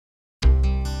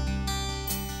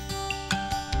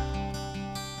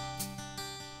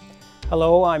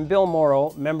Hello, I'm Bill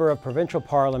Mauro, member of Provincial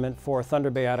Parliament for Thunder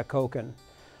Bay-Atikokan.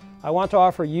 I want to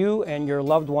offer you and your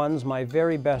loved ones my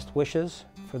very best wishes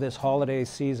for this holiday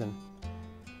season.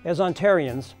 As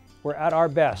Ontarians, we're at our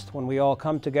best when we all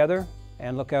come together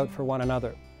and look out for one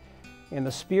another. In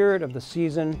the spirit of the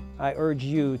season, I urge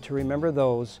you to remember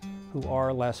those who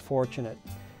are less fortunate.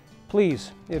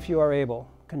 Please, if you are able,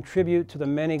 contribute to the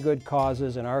many good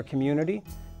causes in our community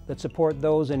that support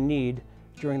those in need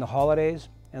during the holidays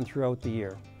and throughout the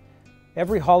year.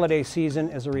 Every holiday season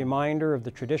is a reminder of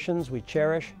the traditions we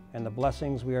cherish and the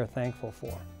blessings we are thankful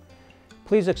for.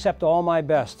 Please accept all my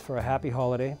best for a happy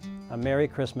holiday, a Merry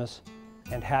Christmas,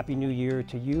 and Happy New Year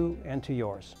to you and to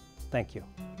yours. Thank you.